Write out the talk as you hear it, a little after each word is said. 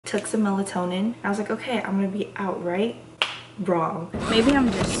took some melatonin. I was like, okay, I'm gonna be out, right? Wrong. Maybe I'm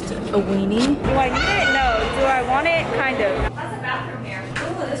just a weenie. Do I need it? No. Do I want it? Kind of. How's the bathroom here?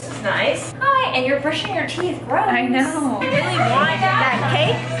 Ooh, this is nice. Hi, and you're brushing your teeth. Gross. I know. You really want that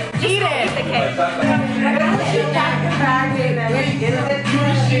cake? Eat it. Eat the cake.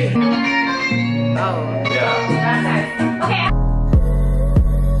 Oh. Yeah. That's nice. Okay.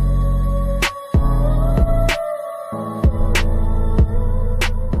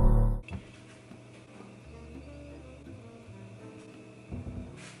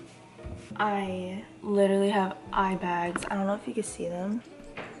 I literally have eye bags. I don't know if you can see them.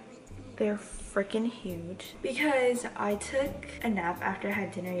 They're freaking huge because I took a nap after I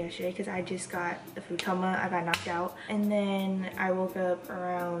had dinner yesterday because I just got a food coma. I got knocked out, and then I woke up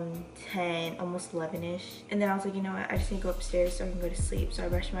around 10, almost 11ish, and then I was like, you know what, I just need to go upstairs so I can go to sleep. So I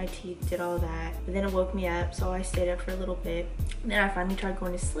brushed my teeth, did all that, but then it woke me up, so I stayed up for a little bit. And then I finally tried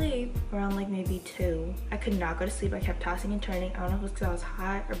going to sleep around like maybe 2. I could not go to sleep. I kept tossing and turning. I don't know if it was because I was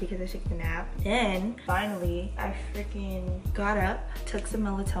hot or because I took the nap. Then finally I freaking got up, took some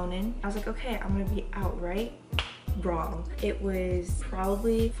melatonin. I was like, okay, I'm gonna be out, right? Wrong. It was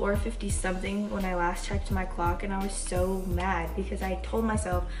probably 4:50 something when I last checked my clock, and I was so mad because I told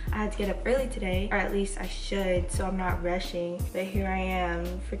myself I had to get up early today, or at least I should, so I'm not rushing. But here I am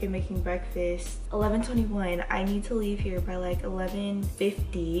freaking making breakfast. 11:21. I need to leave here by like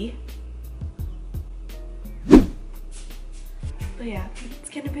 11:50. But yeah, it's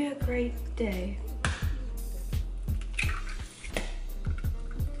gonna be a great day.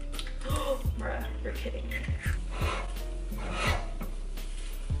 Bruh, you're kidding me.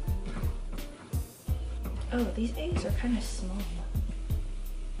 Oh, these eggs are kind of small.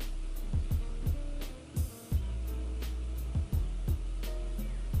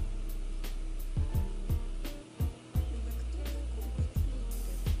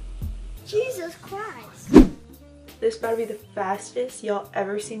 Jesus Christ. This better be the fastest y'all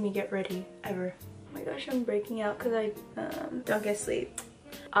ever seen me get ready, ever. Oh my gosh, I'm breaking out because I don't get sleep.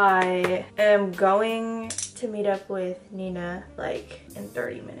 I am going to meet up with Nina like in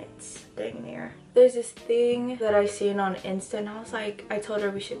 30 minutes, dang near. There's this thing that I seen on Insta, and I was like, I told her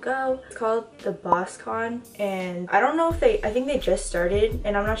we should go. It's called the Boss Con, and I don't know if I think they just started,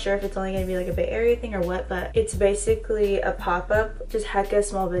 and I'm not sure if it's only gonna be like a Bay Area thing or what, but it's basically a pop-up. Just hecka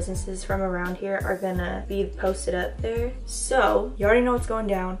small businesses from around here are gonna be posted up there. So you already know what's going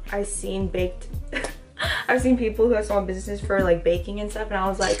down. I've seen people who have small businesses for like baking and stuff, and I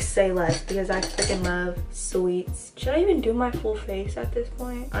was like, say less, because I freaking love sweets. Should I even do my full face at this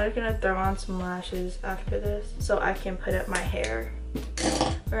point? I'm just gonna throw on some lashes after this so I can put up my hair.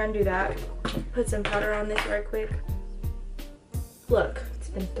 We're gonna do that. Put some powder on this right quick. Look, it's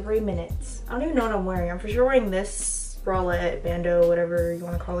been 3 minutes. I don't even know what I'm wearing. I'm for sure wearing this bralette, bandeau, whatever you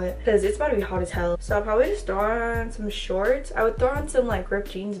want to call it, because it's about to be hot as hell. So I'll probably just throw on some shorts. I would throw on some like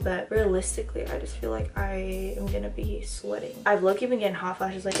ripped jeans, but realistically I just feel like I am gonna be sweating. I've low-key been getting hot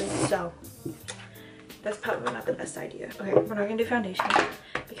flashes lately, so that's probably not the best idea. Okay, we're not gonna do foundation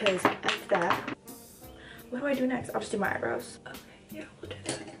because of that. What do I do next? I'll just do my eyebrows. Okay, yeah, we'll do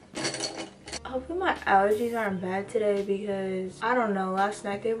that. Hopefully my allergies aren't bad today, because I don't know, last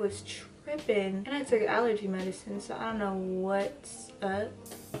night they was tripping, and I took allergy medicine, so I don't know what's up.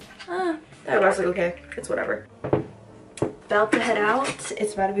 The eyebrows look okay. It's whatever. About to head out.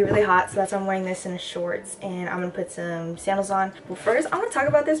 It's about to be really hot, so that's why I'm wearing this in shorts, and I'm gonna put some sandals on. Well, first I'm gonna talk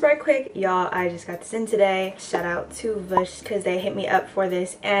about this right quick. Y'all, I just got this in today. Shout out to Vush because they hit me up for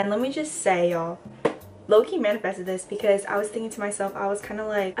this, and let me just say, y'all, low-key manifested this because I was thinking to myself, I was kind of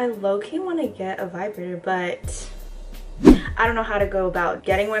like, I low-key want to get a vibrator, but I don't know how to go about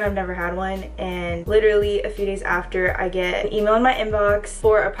getting one. I've never had one, and literally a few days after, I get an email in my inbox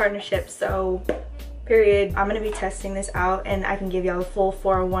for a partnership. So period. I'm gonna be testing this out, and I can give y'all a full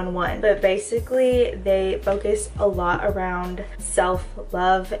 411. But basically they focus a lot around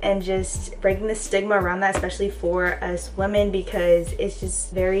self-love and just breaking the stigma around that, especially for us women, because it's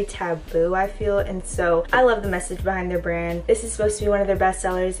just very taboo, I feel. And so I love the message behind their brand. This is supposed to be one of their best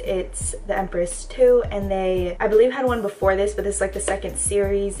sellers. It's the Empress 2, and they, I believe, had one before this, but this is like the second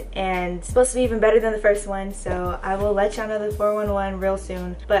series, and it's supposed to be even better than the first one. So I will let y'all know the 411 real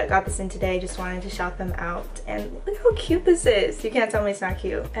soon, but got this in today. Just wanted to shout them out, and look how cute this is. You can't tell me it's not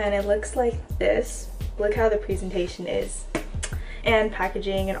cute. And it looks like this. Look how the presentation is, and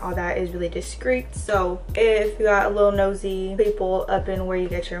packaging and all that is really discreet. So if you got a little nosy people up in where you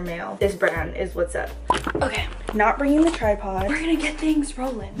get your mail, this brand is what's up. Okay, not bringing the tripod. We're gonna get things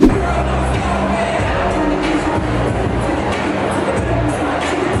rolling. We're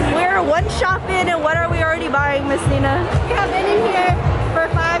one shop in, and what are we already buying, Miss Nina? We have been in here for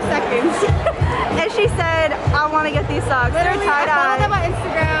 5 these socks. They're tie-dye. I followed them on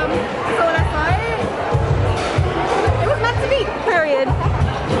Instagram, so when I saw it was meant to be. Period.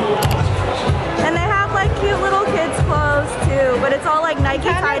 And they have like cute little kids clothes too, but it's all like Nike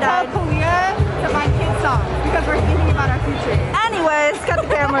tie-dye. Tell Kalia to buy kids socks because we're thinking about our future. Anyways, cut the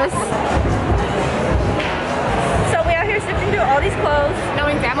cameras. So we out here sifting through all these clothes.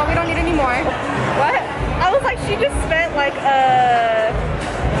 Knowing damn well we don't need any more. What? I was like, she just spent like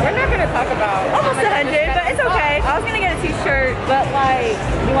We're not gonna talk about almost 100, but it's okay. I was gonna get a t-shirt, but like,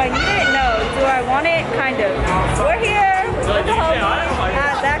 do I need it? No. Do I want it? Kind of. We're here with the homie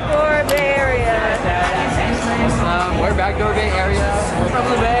at Backdoor Bay Area. We're Backdoor Bay Area. We're from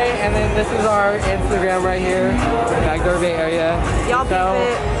the Bay, and then this is our Instagram right here, Backdoor Bay Area. Y'all beat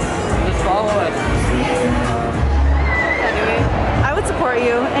it. Just follow us. Anyway, I would support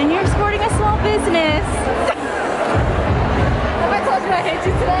you, and you're supporting a small business. Have I told you I hate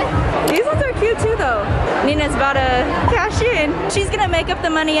you today? These ones are cute too though. Nina's about to cash in. She's gonna make up the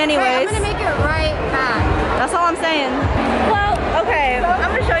money anyways. Right, I'm gonna make it right back. That's all I'm saying. Well, okay, I'm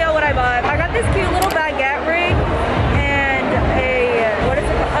gonna show y'all what I bought. I got this cute little baguette ring and what is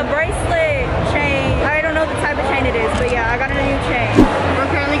it called? A bracelet chain. I don't know the type of chain it is, but yeah, I got a new chain. We're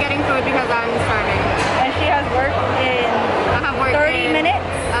currently getting food because I'm starving. And she has work in I have work 30 in, minutes?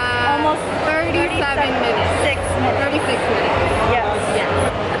 Almost 37 minutes. 6 minutes. 36 minutes. Yes. Yes.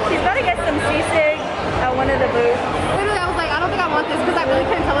 She's about to get some sisig at one of the booths. Literally, I was like, I don't think I want this because I really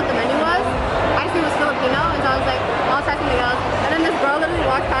couldn't tell what the menu was. I just knew it was Filipino, and so I was like, I'll try something else. And then this girl literally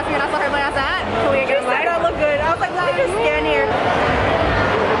walked past me, and I saw her like, I said, can we get a bite? I don't look good. I was like, let me just stand here.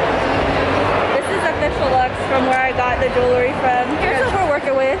 This is Official Lux from where I got the jewelry from. Here's what we're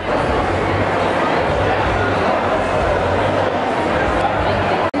working with.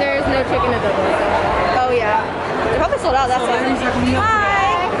 There's no chicken adobo. Oh yeah. They're probably sold out, that's why.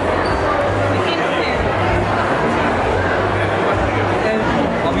 Hi!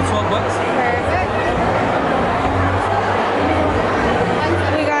 I'll be 12 bucks. Perfect.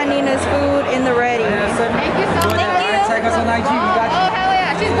 We got Nina's food in the ready. Thank you so much. Check us on IG. We got you. Oh, hell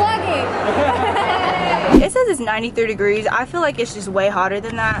yeah. She's vlogging. It says it's 93 degrees. I feel like it's just way hotter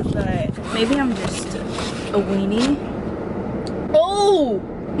than that, but maybe I'm just a weenie. Oh!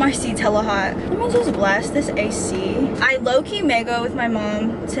 My seat's hella hot. Let me just blast this AC. I low-key may go with my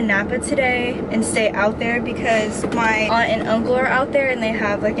mom to Napa today and stay out there because my aunt and uncle are out there and they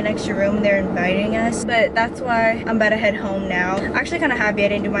have like an extra room and they're inviting us. But that's why I'm about to head home now. I'm actually kind of happy I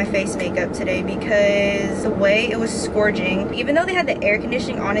didn't do my face makeup today because the way it was scorching. Even though they had the air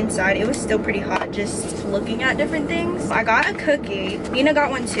conditioning on inside, it was still pretty hot just looking at different things. I got a cookie. Nina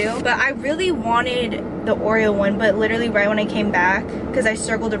got one too, but I really wanted the Oreo one, but literally right when I came back, because I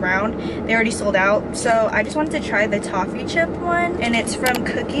circled around, they already sold out. So I just wanted to try the toffee chip one, and it's from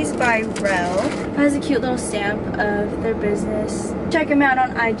Cookies by Rel. It has a cute little stamp of their business. Check them out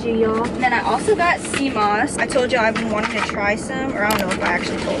on IG, y'all. And then I also got sea moss. I told y'all I've been wanting to try some, or I don't know if I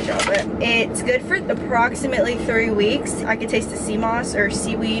actually told y'all, but it's good for approximately 3 weeks. I could taste the sea moss or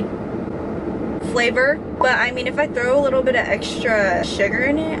seaweed flavor, but I mean, if I throw a little bit of extra sugar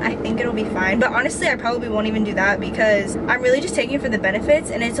in it, I think it'll be fine. But honestly, I probably won't even do that because I'm really just taking it for the benefits,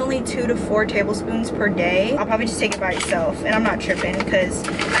 and it's only 2 to 4 tablespoons per day. I'll probably just take it by itself, and I'm not tripping because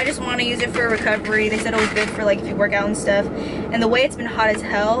I just want to use it for recovery. They said it was good for like if you work out and stuff, and the way it's been hot as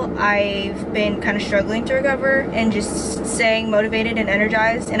hell, I've been kind of struggling to recover and just staying motivated and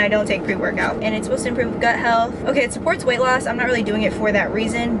energized, and I don't take pre-workout, and it's supposed to improve gut health. Okay, it supports weight loss. I'm not really doing it for that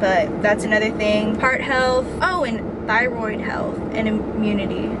reason, but that's another thing. Heart health, oh, and thyroid health and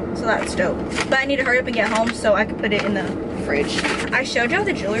immunity, so that's dope. But I need to hurry up and get home so I can put it in the fridge. I showed y'all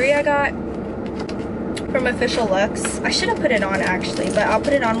the jewelry I got from Official Lux. I should have put it on actually, but I'll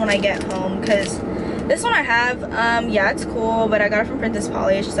put it on when I get home because this one I have, yeah, it's cool, but I got it from Princess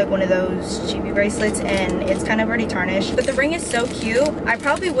Polly. It's just like one of those cheapy bracelets, and it's kind of already tarnished. But the ring is so cute. I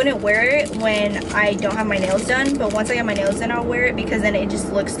probably wouldn't wear it when I don't have my nails done, but once I get my nails done, I'll wear it because then it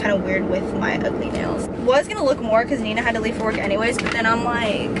just looks kind of weird with my ugly nails. Was gonna look more because Nina had to leave for work anyways, but then I'm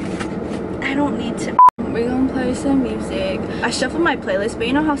like, I don't need to. We're gonna play some music. I shuffled my playlist, but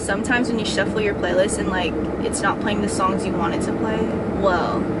you know how sometimes when you shuffle your playlist and like it's not playing the songs you want it to play?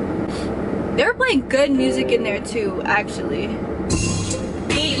 Well, they were playing good music in there too, actually.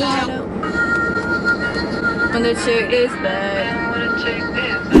 When the chick is bad.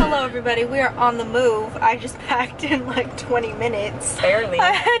 Hello everybody, we are on the move. I just packed in like 20 minutes. Barely.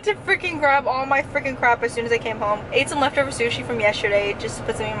 I had to freaking grab all my freaking crap as soon as I came home. Ate some leftover sushi from yesterday just to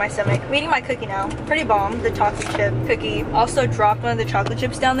put something in my stomach. I'm eating my cookie now. Pretty bomb, the toffee chip cookie. Also dropped one of the chocolate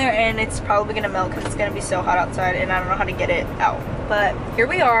chips down there, and it's probably gonna melt because it's gonna be so hot outside and I don't know how to get it out. but here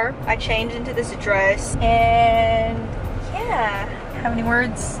we are. I changed into this dress and yeah. Have any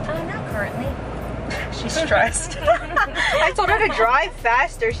words? Not currently. She's stressed. I told her to drive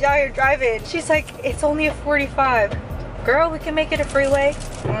faster. She's out here driving. She's like, it's only a 45. Girl, we can make it a freeway.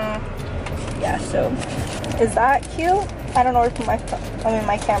 Yeah, so is that cute? I don't know where to put my phone. I mean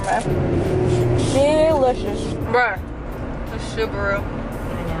my camera. Delicious. Bruh. The Subaru.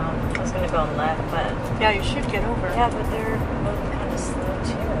 I know. I was gonna go on left, but Yeah, you should get over. yeah, but they're moving kind of slow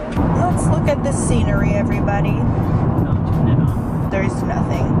too. Let's look at the scenery, everybody. I'll turn it on. There's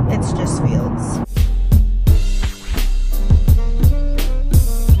nothing. It's just fields.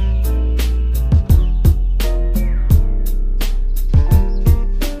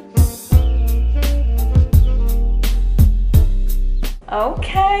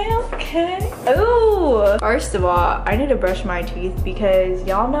 Okay. Ooh. First of all, I need to brush my teeth because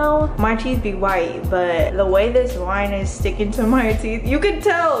y'all know my teeth be white, but the way this wine is sticking to my teeth, you can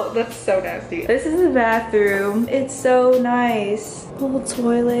tell. That's so nasty. This is the bathroom. It's so nice. Little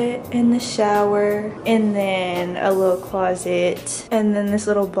toilet and the shower, and then a little closet, and then this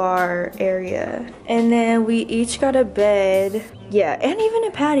little bar area. And then we each got a bed. Yeah, and even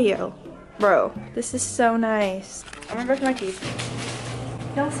a patio. Bro, this is so nice. I'm gonna brush my teeth.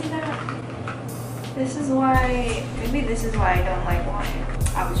 Y'all see that? This is why, maybe this is why I don't like wine.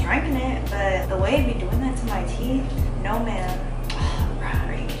 I was drinking it, but the way it'd be doing that to my teeth, no ma'am. Oh, bro,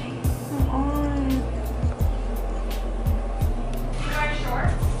 are you kidding? Come on. You guys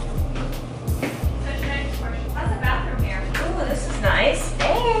short? Such a nice question. How's the bathroom here? Ooh, this is nice.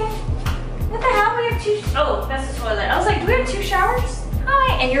 Hey. What the hell? We have two. Oh, that's the toilet. I was like, do we have 2 showers?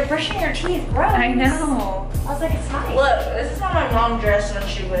 Hi, and you're brushing your teeth, bro. I know. I was like, it's nice. Look, this is how my mom dressed when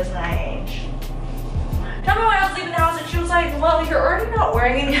she was my age. Tell me when I was leaving the house and she was like, well, you're already not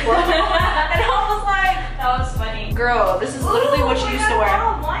wearing any clothes. And I was like, That was funny. girl, this is literally what she used to wear.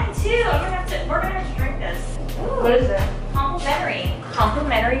 Oh, mine too. We're gonna have to drink this. Ooh. What is it?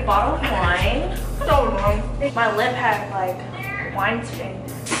 Complimentary bottle of wine. So annoying. My lip had like wine stain.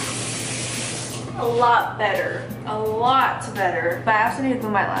 A lot better. A lot better. But I also need to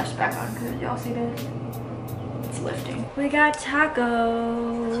put my lash back on because y'all see this? It's lifting. We got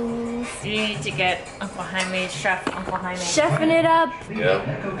tacos. You need to get Uncle Jaime, Chef Uncle Jaime. Chefing it up.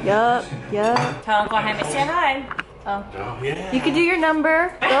 Yeah. Yup. Tell Uncle Jaime, say hi. Oh. Oh, yeah. You can do your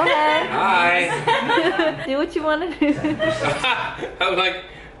number. Go ahead. Hi. Do what you want to do. I'm like,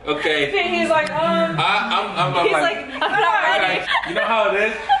 okay. He's like, I'm He's like, I'm not ready. You know how it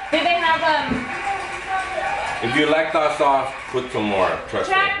is? Did they have If you like that sauce, put some more. Trust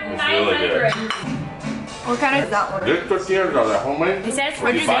me. Jack It's really good. 900? What kind is that one? These tortillas are the homemade. He says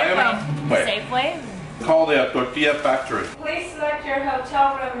Where'd you buy them? Wait. Safeway. Call the tortilla factory. Please select your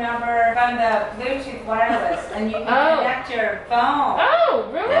hotel room number from the Bluetooth wireless and you can connect your phone. Oh,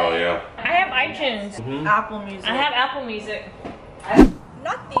 really? Oh, yeah. I have iTunes. Apple Music. I have Apple Music.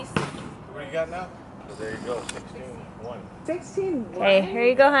 Not these. What do you got now? So there you go, 16-1. 16. Okay, here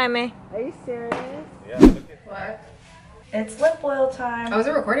you go, Jaime. Are you serious? Yeah, look at What? It's lip oil time. Oh, is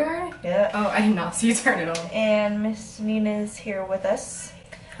it recording already? Yeah. Oh, I did not see you turn it on. And Miss Nina's here with us.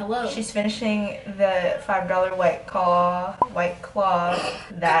 Hello. She's finishing the $5 White Claw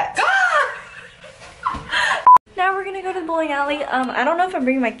that. Now we're gonna go to the bowling alley. I don't know if I'm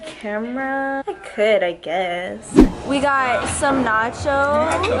bringing my camera. I could, I guess. We got some nachos.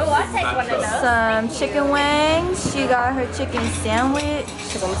 Oh, I'll take one of those. Some chicken wings. She got her chicken sandwich.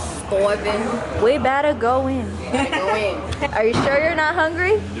 Because I'm starving. We better go in. Go in. Are you sure you're not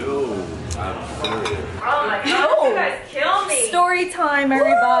hungry? No, I'm serious. Oh my god, you guys kill me. Story time,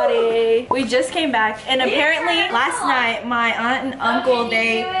 everybody. We just came back, and apparently last night my aunt and uncle,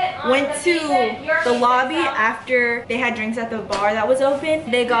 they went to the lobby after they had drinks at the bar that was open.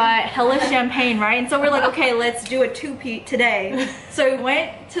 They got hella champagne, right? And so we're like, okay, let's do a two-peat today. So we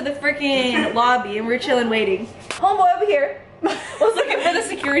went to the freaking lobby and we're chilling waiting. Homeboy over here was looking for the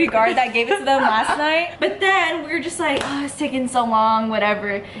security guard that gave it to them last night. But then we were just like, oh, it's taking so long,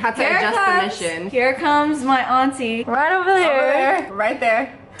 whatever. Had to adjust the mission. Here comes my auntie right over there. Right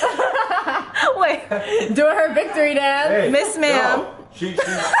there. Wait, Doing her victory dance. Hey, Miss Ma'am. no. She Hey!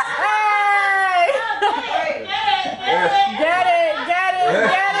 Get it, get it,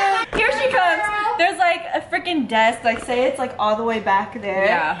 get it. Here she comes. There's like a freaking desk, like say it's like all the way back there.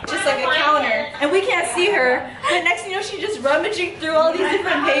 Yeah. Just like a counter. And we can't see her. But next thing you know, she's just rummaging through all these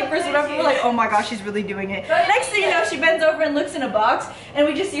different papers and whatever. We're like, oh my gosh, she's really doing it. Next thing you know, she bends over and looks in a box and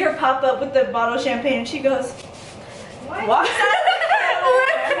we just see her pop up with the bottle of champagne and she goes, what?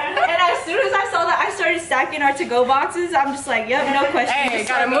 And as soon as I saw that, I started stacking our to-go boxes. I'm just like, yep, no question. Hey,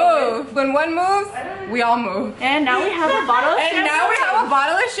 gotta move. When one moves, we all move. And now we have a bottle of champagne. And now we have a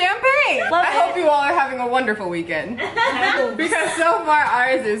bottle of champagne. Love I hope you all are having a wonderful weekend. Because so far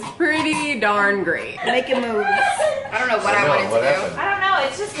ours is pretty darn great. Make it move. I don't know what I wanted to do. I don't know,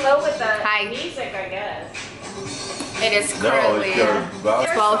 it's just low with the Hi. music, I guess. It is currently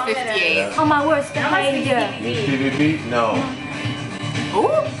 12:58. Oh my worst behavior. PVP? No. Ooh,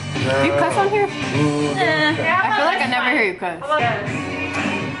 do you cuss on here? Eh. I feel like I never hear you cuss.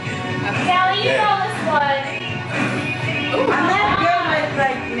 Callie, you know this one. I'm not good with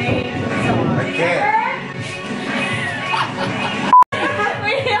like names and so on. I can't.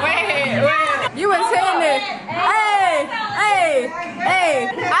 Wait. You was hitting it. Hey.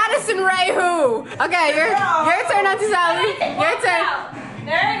 Addison Ray who? Okay, your turn, Auntie Sally. Your turn.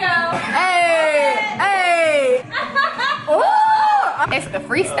 There we go. Hey. Ooh. It's the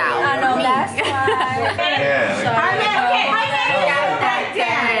freestyle. I know that's why. Yeah.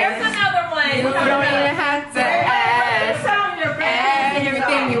 Here's another one. You don't even have to ask. Add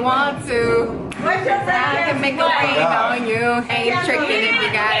everything you want to. I can make a ring on you. Ain't tricking if you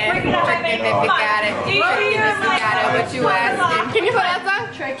got it. Tricking if you got it. Tricking if you got it. What you asking? Can you put that song?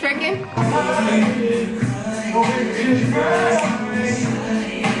 Tricking?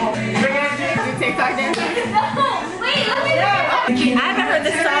 Do TikTok dances? Wait, let me know. I haven't heard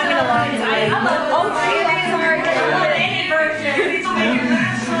this song in a long time. Oh, any version.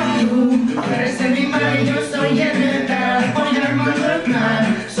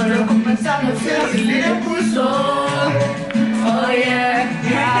 Oh yeah.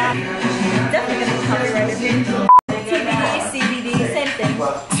 Definitely gonna be copyrighted. TBD, CBD, same thing.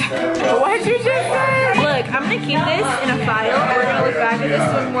 What'd you just say? Look, I'm gonna keep this in a file. We're gonna look back at this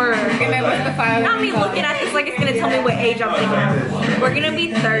when we're. What's the file? Not me looking at this like it's gonna tell me what age I'm thinking of. We're gonna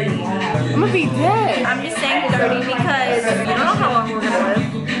be 30. I'm gonna be dead. I'm just saying 30 because you don't know how long we're gonna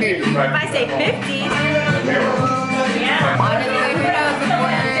live. If I say 50, Honestly, who knows if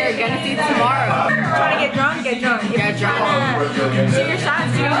we're gonna see tomorrow? trying to get drunk, get drunk. If Get you're trying to shoot your shot,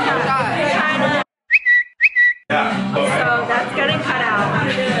 shoot your shot. If you're trying to, so that's getting cut out.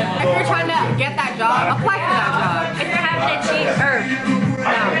 If you're trying to get that job, apply for that job. If you're having a cheat,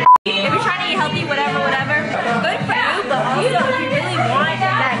 no. If you're trying to eat healthy, whatever, good for you, but also if you really want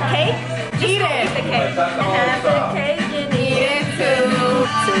that cake, just Eat it. eat the cake. Have the cake and eat it too.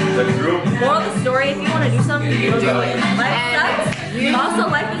 Moral of the story, if you want to do something, you do it. Life sucks. Also,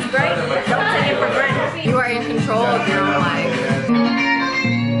 life is great, but don't take it for granted. You are in control of your own life.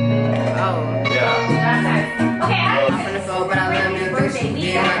 Oh. Okay, I'm gonna go, but I let him do this.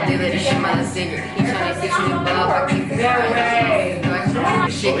 Yeah, I do that. Shit, my secret. He trying to teach me above. I keep it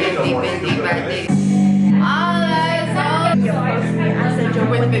going. Shit is deep and deep. I dig. All eyes on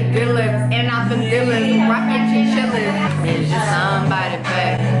with the dealers and not the dealers. Rockin' chinchillas. It's just somebody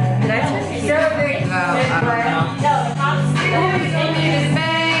back. Did I tell you?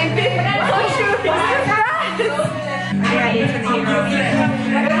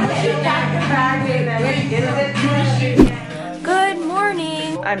 Good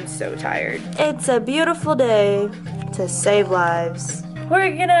morning. I'm so tired. It's a beautiful day to save lives.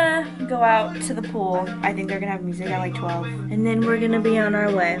 We're gonna go out to the pool. I think they're gonna have music at like 12. And then we're gonna be on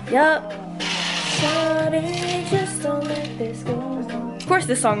our way. Yup. Shawty, just don't let this go. Of course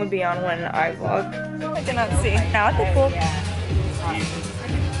this song would be on when I vlog. I cannot see. Now at the pool.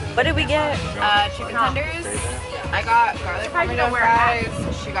 What did we get? Chicken tenders. I got garlic parmesan fries.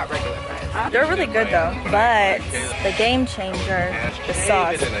 She got regular fries. They're really good though, but the game changer, the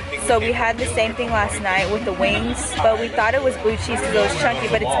sauce. So we had the same thing last night with the wings, but we thought it was blue cheese because it was chunky,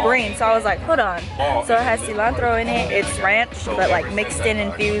 but it's green. So I was like, hold on. So it has cilantro in it. It's ranch, but like mixed in,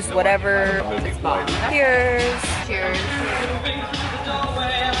 infused, whatever. Cheers. Cheers.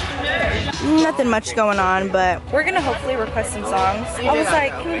 Nothing much going on, but we're gonna hopefully request some songs. I was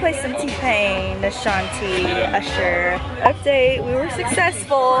like, can we play some T-Pain, Ashanti, Usher? Update, we were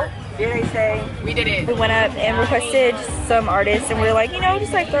successful. Did I say? We did it. We went up and requested some artists and we were like, you know,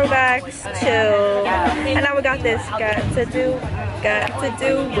 just like throwbacks, chill. And now we got this, got to do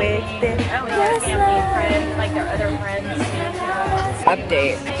with it. like their other friends.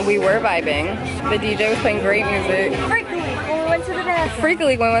 Update. We were vibing. The DJ was playing great music.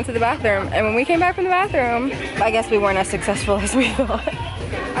 Freakily when we went to the bathroom. And when we came back from the bathroom, I guess we weren't as successful as we thought.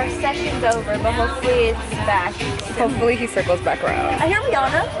 Our session's over, but hopefully it's back. Hopefully he circles back around. I hear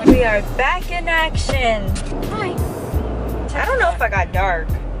Rihanna. We are back in action. Hi. I don't know if I got dark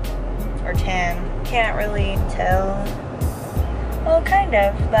or tan. Can't really tell. Well, kind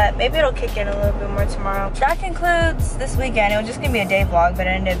of, but maybe it'll kick in a little bit more tomorrow. That concludes this weekend. It was just gonna be a day vlog, but it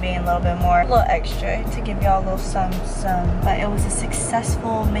ended up being a little bit more, a little extra to give y'all a little some. But it was a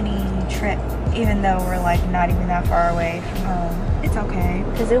successful mini trip, even though we're like not even that far away from home. It's okay,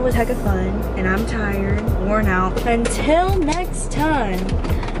 because it was hecka fun, and I'm tired, worn out. Until next time,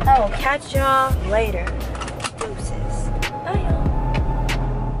 I will catch y'all later. Deuces. Bye, y'all.